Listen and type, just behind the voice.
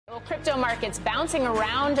Crypto markets bouncing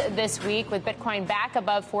around this week with Bitcoin back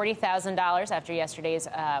above $40,000 after yesterday's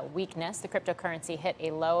weakness. The cryptocurrency hit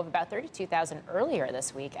a low of about $32,000 earlier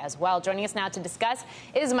this week as well. Joining us now to discuss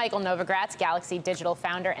is Michael Novogratz, Galaxy Digital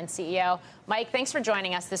founder and CEO. Mike, thanks for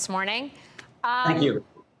joining us this morning. Thank you.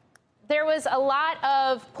 There was a lot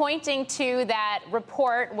of pointing to that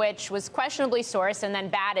report, which was questionably sourced and then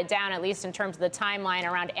batted down, at least in terms of the timeline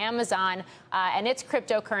around Amazon and its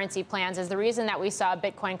cryptocurrency plans, as the reason that we saw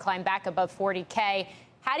Bitcoin climb back above 40K.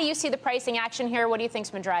 How do you see the pricing action here? What do you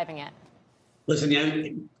think's been driving it?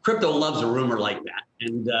 Listen, crypto loves a rumor like that,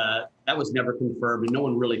 and that was never confirmed, and no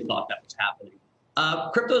one really thought that was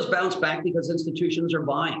happening. Crypto's bounced back because institutions are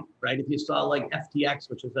buying, right? If you saw like FTX,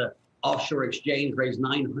 which is a offshore exchange, raised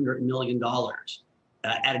 $900 million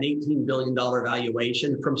at an $18 billion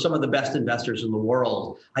valuation from some of the best investors in the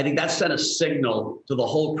world. I think that sent a signal to the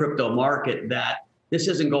whole crypto market that this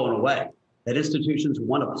isn't going away, that institutions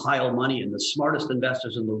want to pile money in. The smartest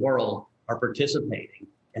investors in the world are participating,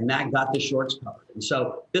 and that got the shorts covered. And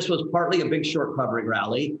so this was partly a big short covering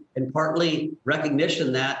rally and partly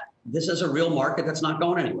recognition that this is a real market that's not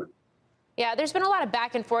going anywhere. Yeah, there's been a lot of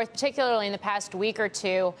back and forth, particularly in the past week or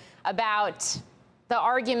two, about the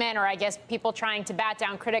argument, or I guess people trying to bat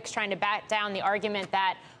down, critics trying to bat down the argument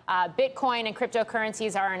that Bitcoin and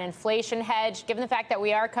cryptocurrencies are an inflation hedge. Given the fact that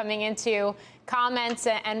we are coming into comments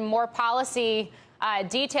and more policy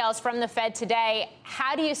details from the Fed today,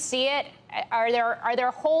 how do you see it? Are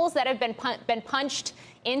there holes that have been punched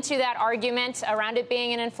into that argument around it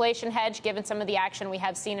being an inflation hedge, given some of the action we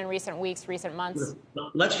have seen in recent weeks, recent months?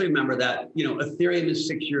 Let's remember that, Ethereum is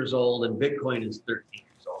 6 years old and Bitcoin is 13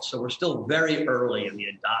 years old. So we're still very early in the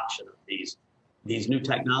adoption of these new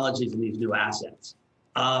technologies and these new assets.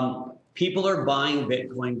 People are buying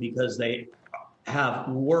Bitcoin because they have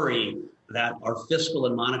worry that our fiscal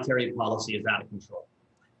and monetary policy is out of control.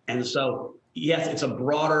 And so, yes, it's a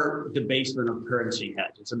broader debasement of currency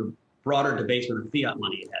hedge. It's a broader debasement of fiat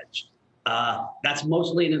money hedge. That's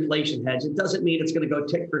mostly an inflation hedge. It doesn't mean it's going to go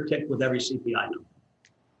tick for tick with every CPI number.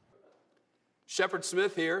 Shepard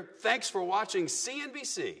Smith here. Thanks for watching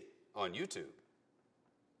CNBC on YouTube.